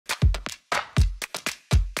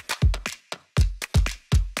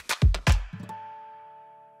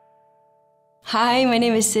Hi, my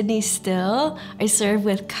name is Sydney Still. I serve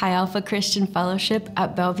with Chi Alpha Christian Fellowship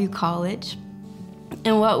at Bellevue College.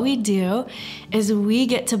 And what we do is we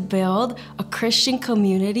get to build a Christian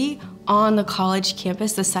community on the college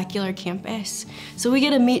campus, the secular campus. So we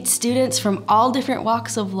get to meet students from all different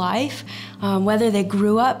walks of life, whether they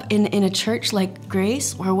grew up in a church like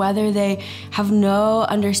Grace or whether they have no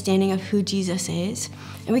understanding of who Jesus is.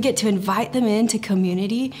 And we get to invite them into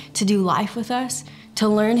community to do life with us, to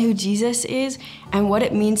learn who Jesus is and what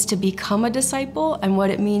it means to become a disciple and what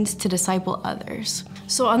it means to disciple others.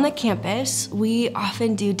 So on the campus, we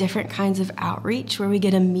often do different kinds of outreach where we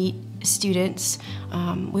get to meet students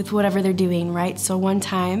with whatever they're doing, right? So one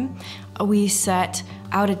time we set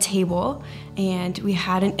out a table and we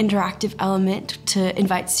had an interactive element to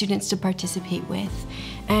invite students to participate with.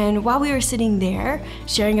 And while we were sitting there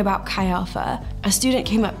sharing about Chi Alpha, a student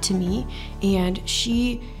came up to me and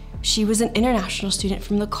she was an international student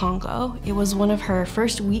from the Congo. It was one of her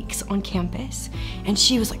first weeks on campus. And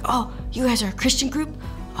she was like, "Oh, you guys are a Christian group?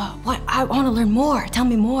 What? I want to learn more, tell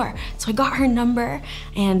me more." So I got her number,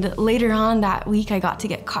 and later on that week I got to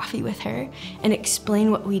get coffee with her and explain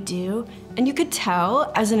what we do. And you could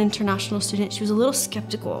tell as an international student, she was a little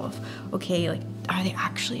skeptical of, okay, like, are they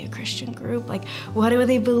actually a Christian group? Like, what do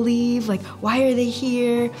they believe? Like, why are they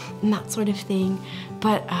here? And that sort of thing.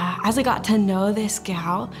 But as I got to know this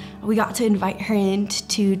gal, we got to invite her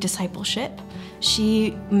into discipleship.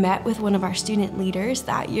 She met with one of our student leaders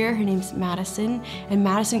that year. Her name's Madison, and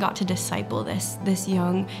Madison got to disciple this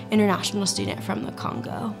young international student from the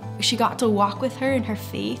Congo. She got to walk with her in her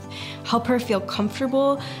faith, help her feel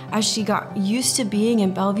comfortable as she got used to being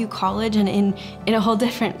in Bellevue College and in a whole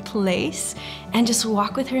different place, and just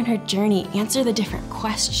walk with her in her journey, answer the different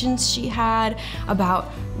questions she had about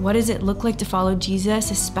what does it look like to follow Jesus,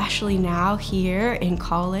 especially now here in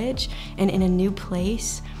college and in a new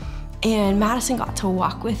place. And Madison got to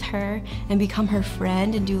walk with her and become her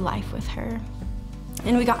friend and do life with her.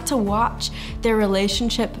 And we got to watch their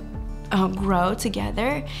relationship grow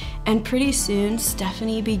together. And pretty soon,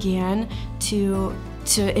 Stephanie began to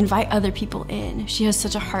invite other people in. She has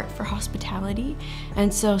such a heart for hospitality.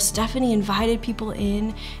 And so Stephanie invited people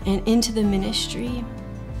in and into the ministry.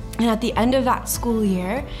 And at the end of that school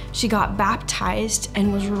year, she got baptized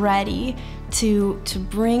and was ready to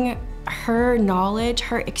bring her knowledge,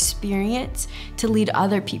 her experience to lead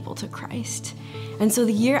other people to Christ. And so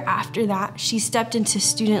the year after that, she stepped into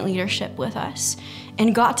student leadership with us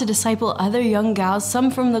and got to disciple other young gals, some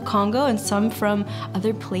from the Congo and some from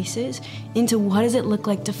other places, into what does it look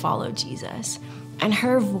like to follow Jesus. And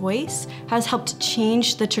her voice has helped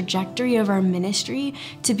change the trajectory of our ministry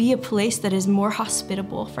to be a place that is more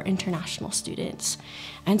hospitable for international students.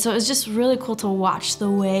 And so it was just really cool to watch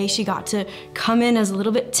the way she got to come in as a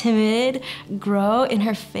little bit timid, grow in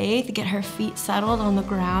her faith, get her feet settled on the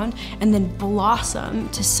ground, and then blossom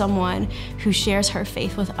to someone who shares her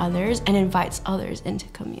faith with others and invites others into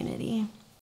community.